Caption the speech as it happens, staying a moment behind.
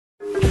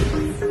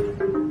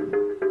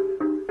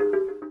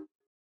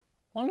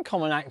One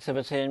common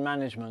activity in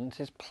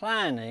management is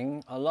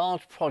planning a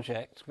large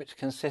project which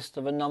consists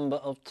of a number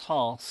of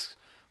tasks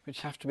which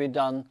have to be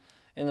done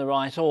in the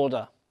right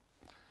order.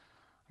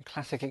 A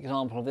classic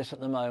example of this at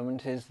the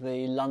moment is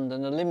the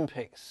London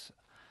Olympics,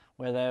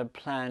 where they're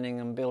planning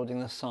and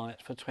building the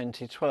site for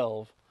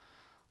 2012.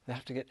 They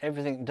have to get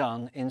everything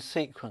done in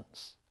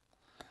sequence.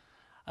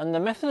 And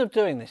the method of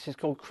doing this is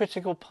called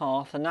critical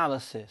path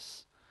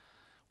analysis.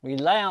 We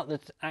lay out the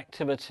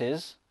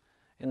activities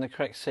in the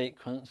correct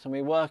sequence and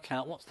we work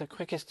out what's the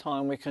quickest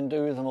time we can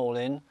do them all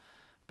in,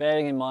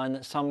 bearing in mind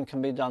that some can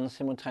be done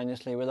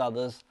simultaneously with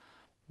others,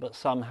 but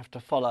some have to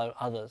follow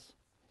others.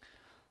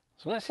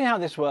 So let's see how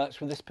this works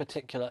with this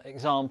particular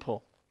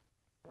example.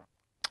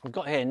 We've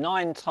got here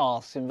 9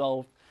 tasks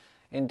involved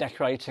in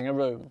decorating a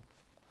room.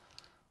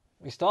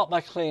 We start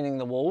by cleaning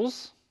the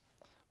walls,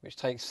 which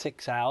takes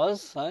 6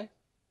 hours. So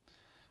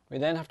we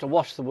then have to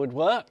wash the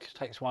woodwork,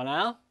 takes 1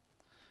 hour.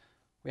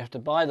 We have to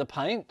buy the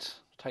paint,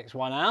 takes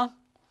 1 hour.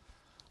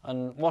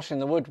 And washing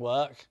the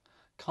woodwork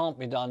can't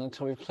be done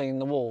until we've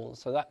cleaned the walls.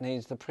 So that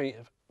needs the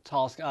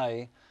task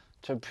A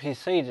to have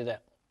preceded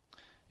it.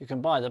 You can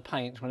buy the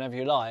paint whenever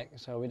you like,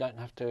 so we don't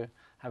have to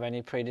have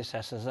any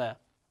predecessors there.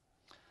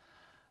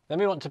 Then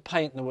we want to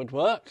paint the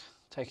woodwork,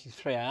 taking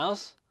 3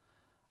 hours.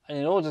 And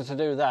in order to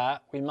do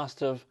that, we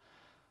must have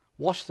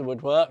washed the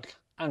woodwork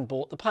and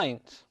bought the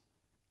paint.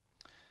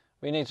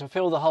 We need to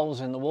fill the holes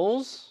in the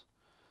walls,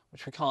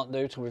 which we can't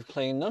do till we've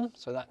cleaned them,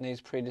 so that needs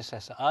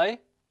predecessor A.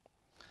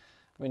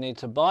 We need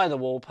to buy the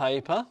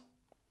wallpaper,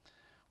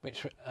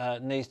 which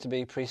needs to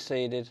be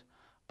preceded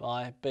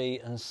by B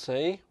and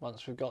C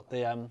once we've got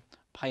the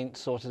paint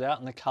sorted out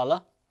and the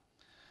colour.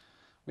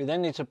 We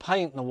then need to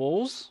paint the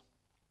walls,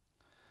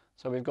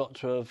 so we've got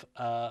to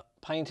have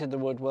painted the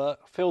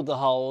woodwork, filled the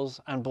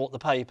holes and bought the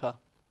paper.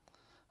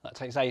 That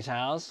takes 8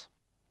 hours.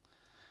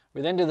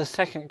 We then do the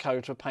second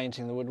coat of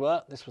painting the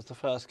woodwork. This was the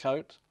first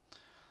coat.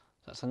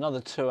 That's another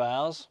 2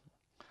 hours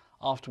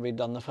after we've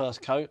done the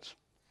first coat.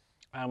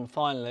 And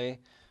finally,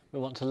 we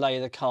want to lay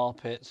the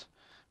carpet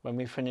when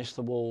we finish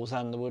the walls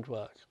and the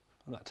woodwork.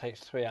 And that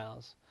takes 3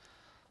 hours.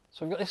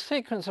 So we've got this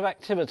sequence of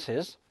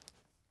activities,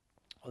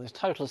 or this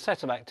total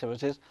set of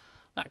activities,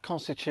 that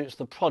constitutes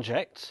the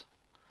project.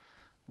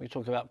 We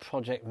talk about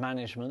project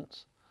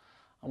management.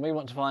 And we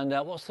want to find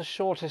out what's the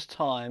shortest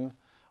time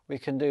we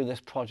can do this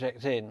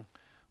project in,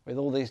 with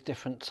all these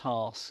different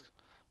tasks.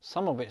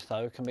 Some of which,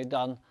 though, can be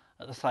done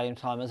at the same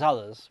time as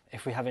others,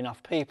 if we have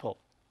enough people.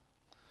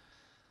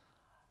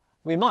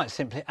 We might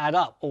simply add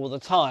up all the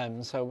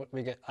time, so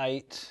we get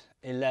 8,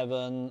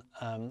 11,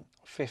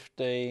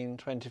 15,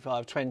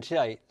 25,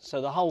 28.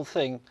 So the whole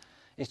thing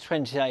is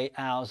 28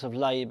 hours of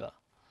labour.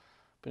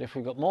 But if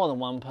we've got more than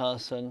one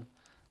person,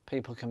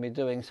 people can be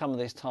doing some of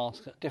these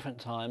tasks at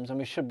different times, and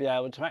we should be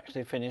able to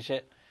actually finish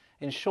it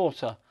in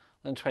shorter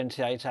than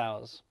 28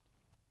 hours.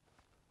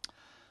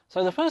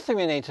 So the first thing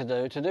we need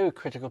to do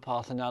critical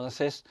path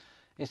analysis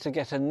is to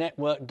get a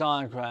network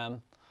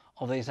diagram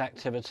of these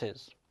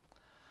activities.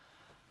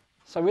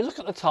 So we look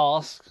at the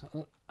tasks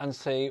and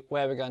see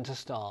where we're going to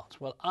start.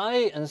 Well,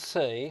 A and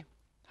C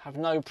have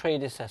no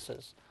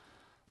predecessors.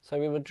 So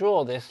we would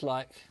draw this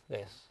like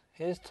this.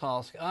 Here's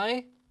task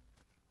A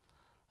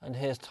and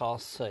here's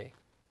task C.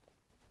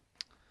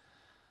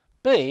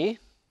 B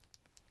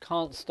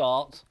can't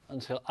start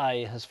until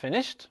A has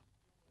finished.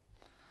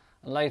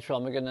 And later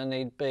on we're going to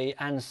need B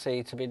and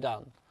C to be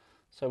done.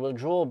 So we'll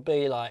draw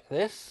B like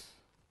this.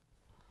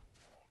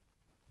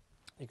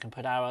 You can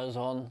put arrows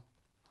on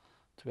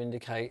to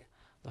indicate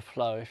the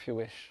flow if you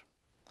wish.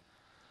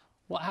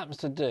 What happens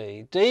to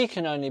D? D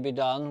can only be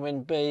done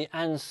when B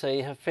and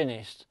C have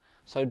finished.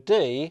 So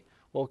D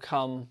will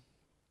come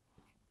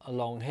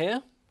along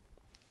here.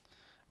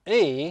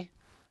 E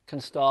can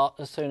start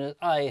as soon as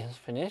A has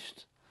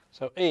finished.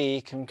 So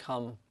E can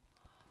come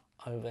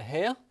over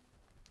here.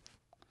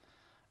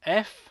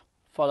 F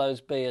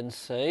follows B and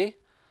C.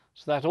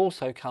 So that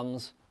also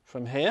comes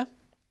from here.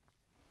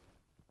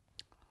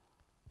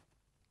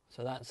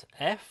 So that's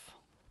F.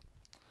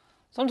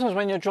 Sometimes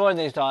when you're drawing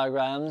these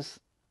diagrams,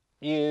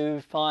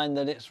 you find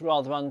that it's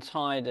rather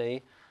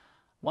untidy.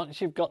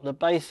 Once you've got the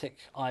basic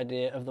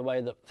idea of the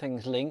way that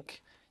things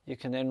link, you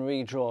can then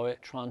redraw it,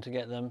 trying to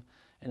get them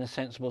in a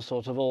sensible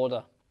sort of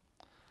order.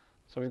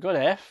 So we've got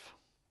F.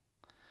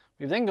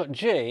 We've then got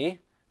G,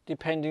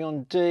 depending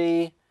on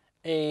D,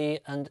 E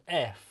and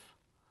F.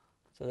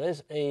 So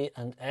there's E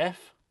and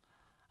F,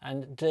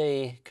 and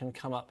D can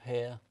come up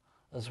here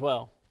as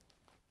well.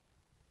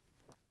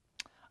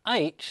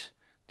 H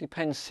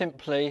depends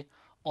simply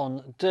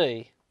on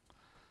D.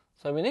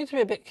 So we need to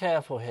be a bit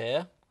careful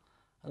here,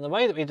 and the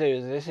way that we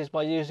do this is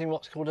by using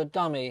what's called a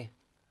dummy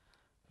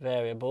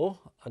variable,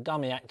 a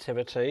dummy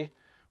activity,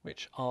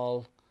 which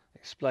I'll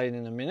explain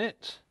in a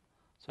minute.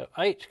 So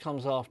H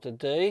comes after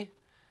D,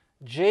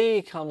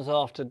 G comes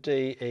after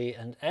D, E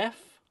and F,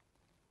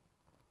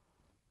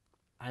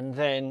 and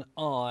then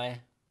I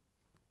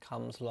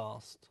comes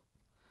last.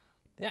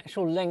 The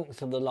actual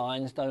length of the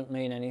lines don't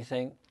mean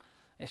anything,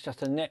 it's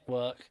just a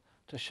network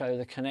to show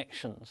the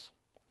connections.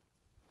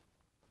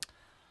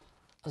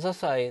 as I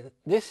say,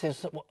 this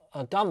is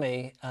a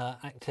dummy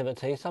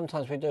activity.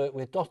 Sometimes we do it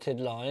with dotted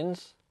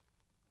lines.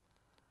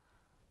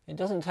 It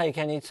doesn't take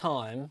any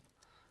time,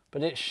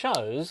 but it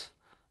shows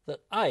that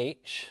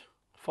H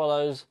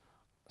follows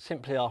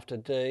simply after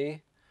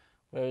D,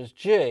 whereas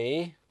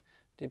G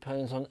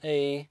depends on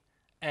E,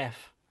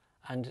 F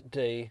and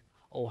D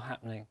all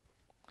happening.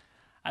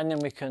 And then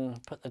we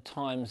can put the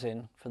times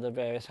in for the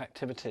various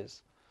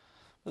activities.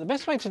 But the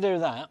best way to do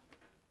that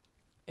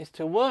is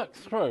to work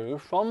through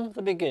from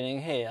the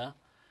beginning here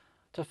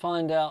to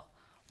find out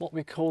what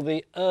we call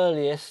the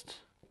earliest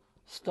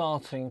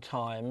starting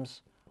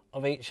times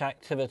of each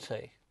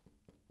activity.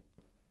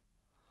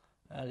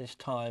 Earliest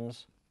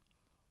times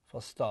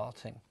for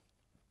starting.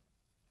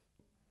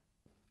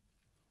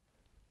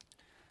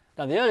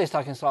 Now the earliest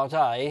I can start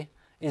A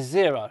is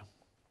 0,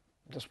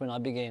 just when I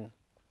begin.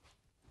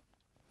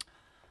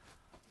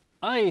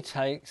 A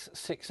takes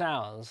 6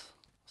 hours,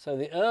 so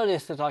the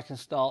earliest that I can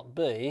start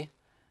B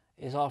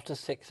is after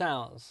 6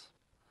 hours,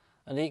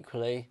 and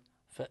equally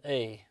for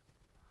E,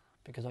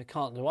 because I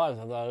can't do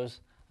either of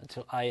those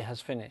until A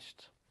has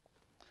finished.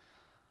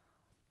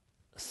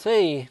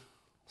 C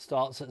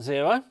starts at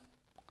 0,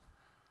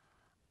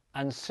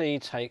 and C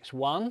takes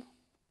 1,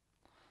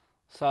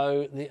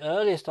 so the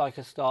earliest I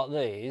could start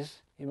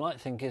these, you might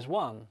think, is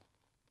 1.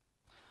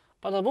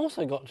 But I've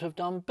also got to have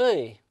done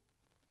B.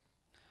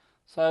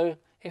 So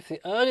if the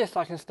earliest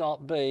I can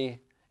start B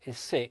is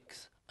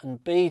 6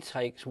 and B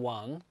takes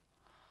 1,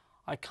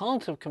 I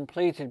can't have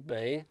completed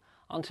B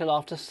until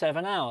after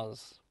 7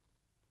 hours.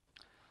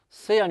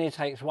 C only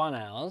takes 1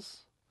 hour,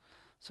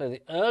 so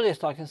the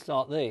earliest I can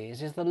start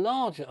these is the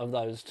larger of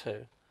those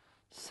two,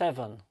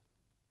 7.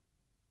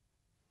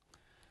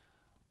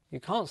 You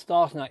can't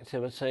start an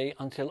activity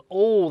until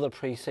all the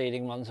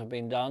preceding ones have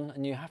been done,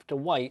 and you have to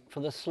wait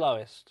for the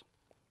slowest.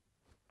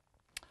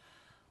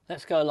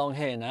 Let's go along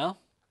here now.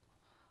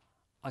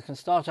 I can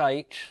start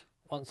H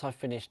once I've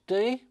finished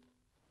D.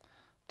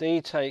 D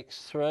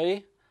takes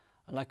 3,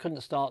 and I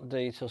couldn't start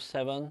D till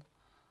 7,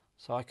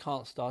 so I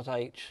can't start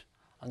H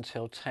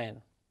until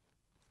 10.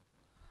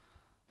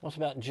 What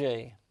about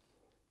G?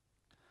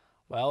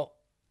 Well,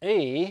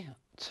 E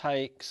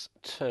takes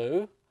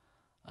 2,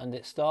 and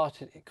it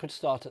could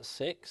start at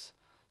 6,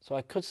 so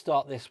I could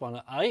start this one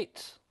at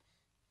 8.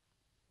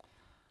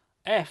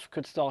 F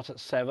could start at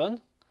 7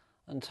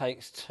 and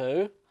takes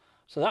 2,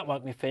 so that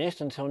won't be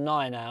finished until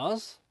 9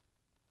 hours.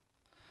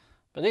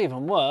 But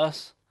even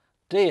worse,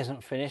 D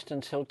isn't finished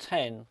until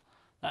 10.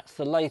 That's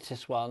the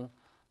latest one,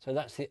 so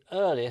that's the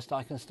earliest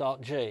I can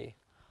start G.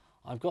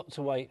 I've got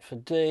to wait for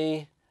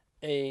D,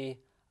 E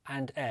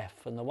and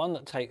F, and the one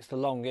that takes the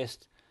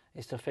longest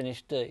is to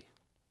finish D.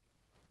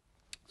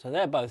 So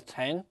they're both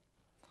 10.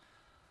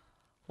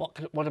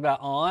 What about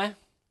I?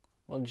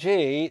 Well,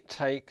 G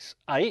takes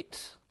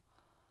 8,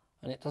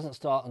 and it doesn't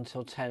start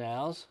until 10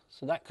 hours,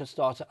 so that could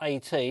start at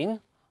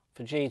 18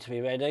 for G to be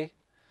ready,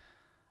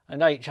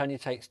 and H only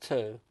takes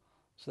 2,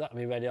 so that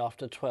will be ready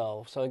after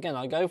 12. So again,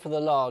 I go for the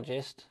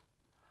largest,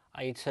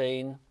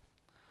 18,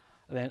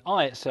 and then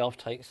I itself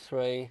takes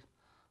 3,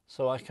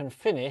 so I can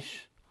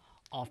finish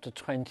after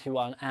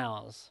 21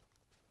 hours.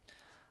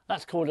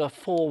 That's called a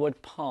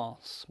forward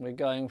pass. We're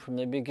going from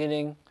the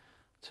beginning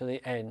to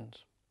the end.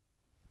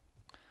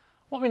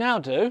 What we now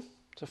do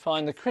to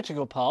find the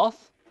critical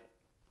path,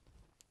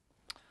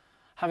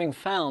 having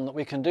found that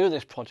we can do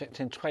this project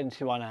in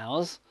 21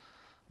 hours,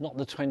 not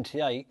the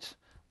 28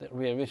 that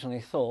we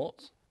originally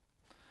thought,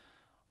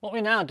 what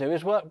we now do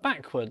is work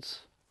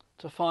backwards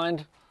to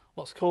find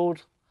what's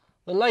called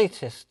the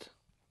latest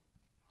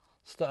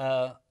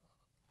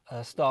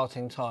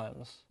starting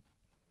times.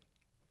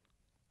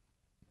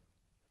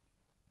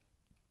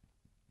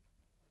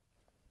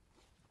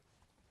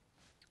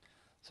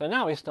 So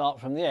now we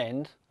start from the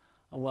end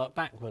and work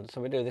backwards,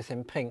 so we do this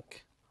in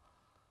pink.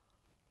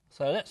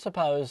 So let's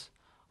suppose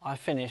I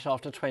finish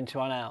after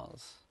 21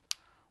 hours.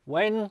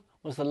 When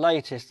was the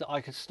latest that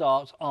I could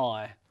start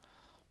I?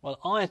 Well,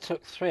 I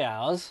took 3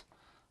 hours,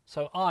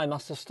 so I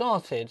must have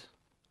started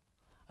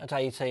at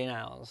 18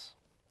 hours.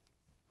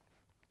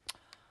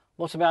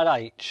 What about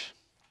H?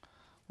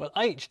 Well,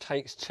 H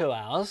takes 2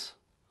 hours,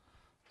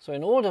 so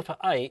in order for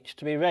H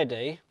to be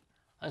ready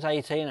at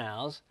 18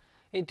 hours,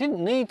 it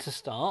didn't need to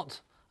start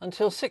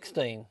until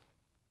 16.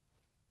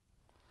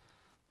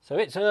 So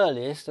its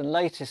earliest and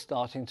latest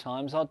starting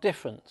times are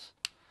different.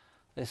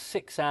 There's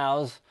 6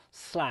 hours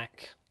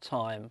slack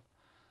time.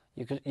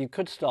 You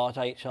could start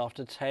H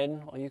after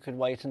 10, or you could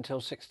wait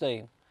until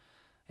 16.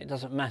 It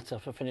doesn't matter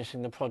for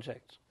finishing the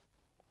project.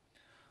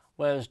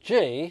 Whereas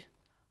G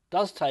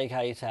does take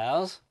 8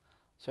 hours,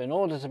 so in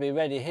order to be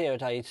ready here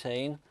at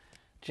 18,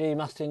 G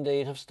must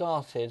indeed have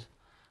started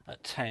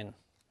at 10.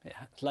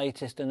 Its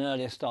latest and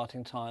earliest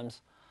starting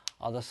times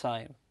are the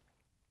same.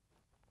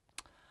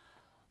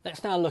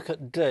 Let's now look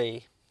at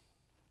D.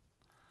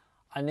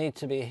 I need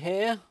to be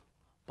here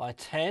by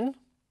 10.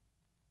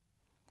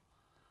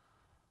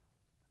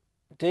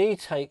 D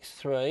takes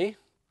 3,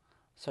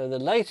 so the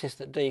latest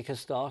that D can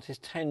start is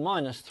 10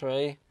 minus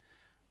 3,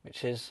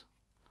 which is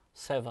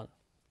 7.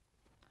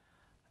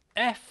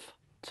 F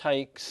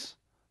takes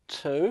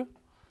 2,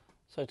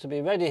 so to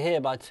be ready here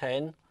by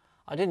 10,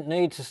 I didn't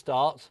need to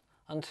start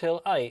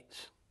until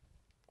 8.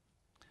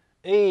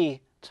 E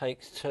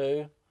takes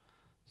 2,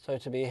 so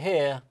to be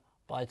here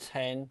by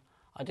 10,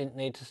 I didn't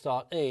need to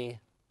start E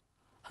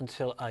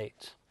until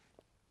 8.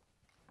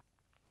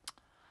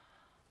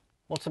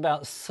 What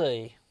about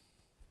C?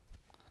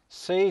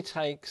 C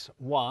takes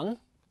 1.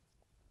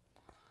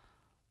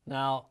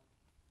 Now,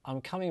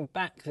 I'm coming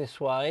back this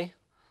way.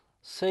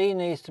 C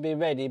needs to be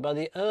ready by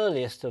the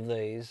earliest of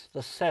these,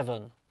 the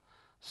 7.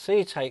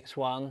 C takes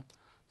 1,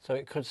 so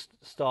it could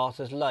start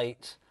as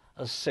late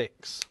as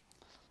 6.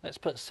 Let's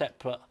put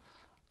separate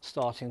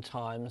starting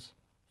times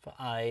for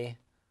A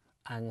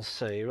and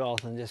C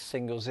rather than just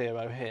single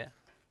 0 here.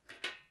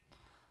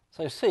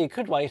 So C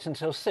could wait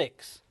until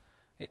 6.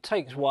 It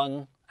takes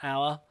 1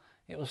 hour,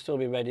 it will still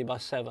be ready by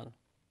 7.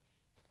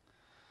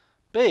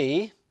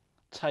 B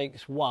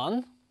takes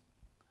 1.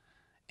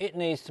 It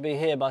needs to be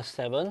here by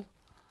 7,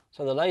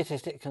 so the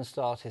latest it can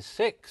start is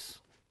 6.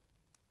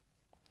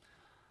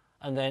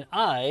 And then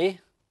A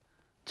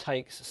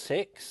takes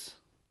 6.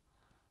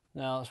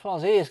 Now, as far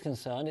as E is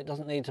concerned, it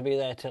doesn't need to be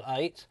there till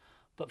 8,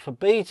 but for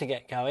B to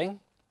get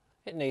going,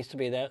 it needs to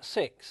be there at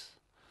 6.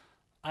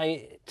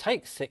 A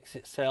takes 6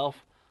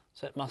 itself,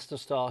 so it must have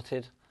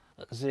started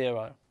at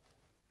 0.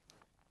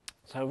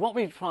 So what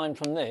we find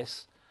from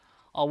this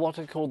are what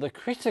are called the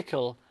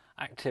critical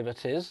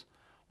activities,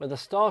 where the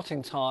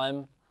starting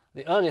time,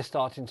 the earliest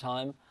starting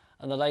time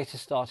and the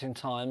latest starting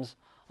times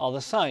are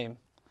the same.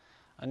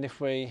 And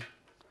if we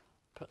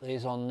put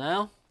these on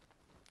now,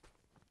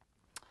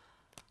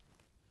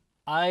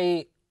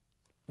 A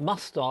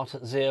must start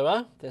at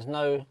 0, there's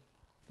no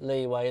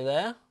leeway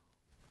there.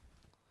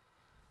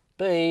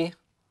 B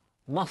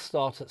must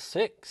start at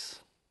 6,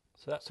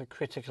 so that's a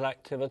critical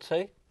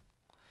activity.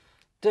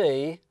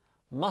 D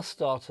must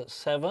start at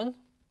 7,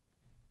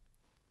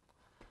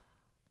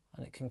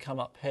 and it can come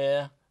up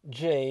here.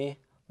 G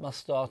must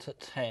start at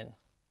 10,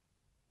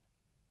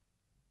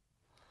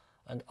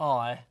 and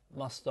I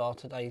must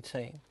start at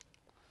 18.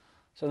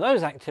 So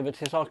those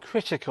activities are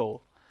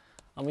critical,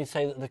 and we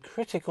say that the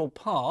critical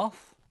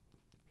path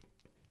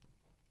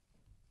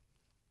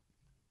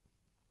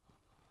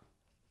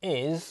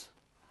is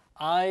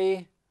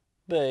A,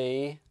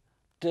 B,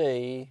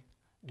 D,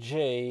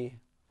 G,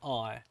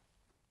 I.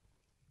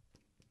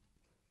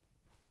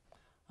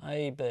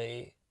 A,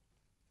 B,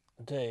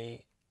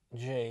 D,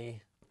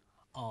 G,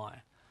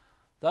 I.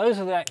 Those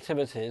are the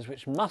activities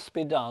which must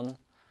be done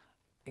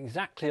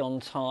exactly on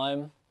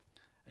time.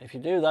 If you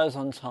do those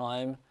on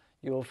time,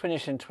 you will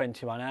finish in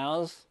 21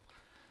 hours.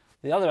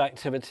 The other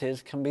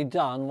activities can be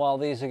done while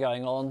these are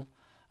going on,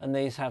 and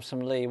these have some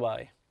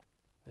leeway.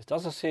 This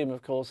does assume,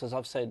 of course, as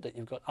I've said, that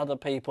you've got other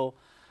people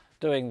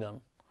doing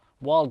them.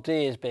 While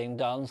D is being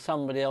done,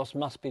 somebody else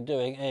must be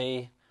doing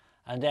E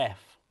and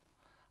F,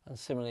 and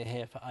similarly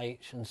here for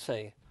H and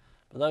C.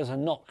 But those are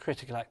not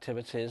critical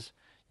activities.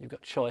 You've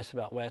got choice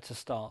about where to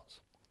start.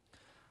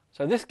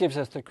 So this gives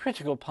us the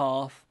critical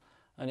path,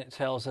 and it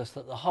tells us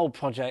that the whole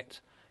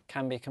project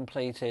can be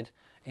completed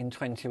in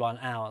 21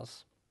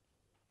 hours.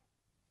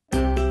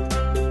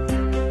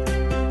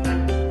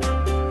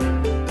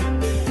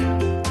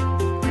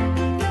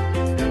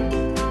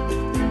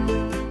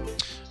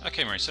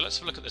 Okay, Mary, so let's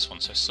have a look at this one.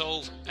 So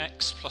solve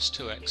x plus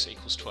 2x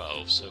equals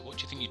 12. So what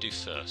do you think you do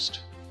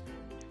first?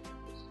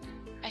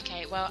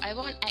 Okay, well, I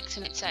want x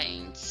on its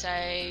own, so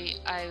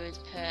I would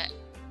put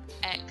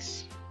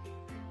x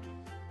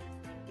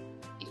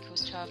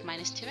equals 12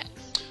 minus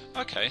 2x.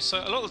 Okay, so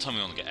a lot of the time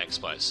we want to get x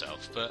by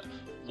itself, but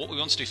what we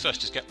want to do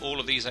first is get all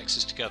of these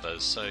x's together.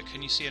 So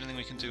can you see anything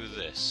we can do with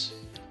this?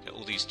 Get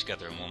all these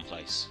together in one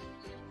place.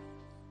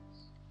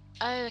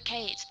 Oh,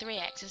 okay, it's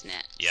 3x, isn't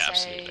it? Yeah, so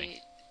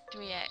absolutely.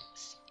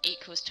 3x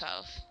equals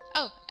 12.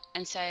 Oh,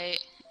 and so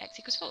x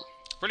equals 4.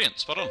 Brilliant,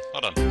 spot on,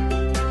 well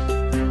done.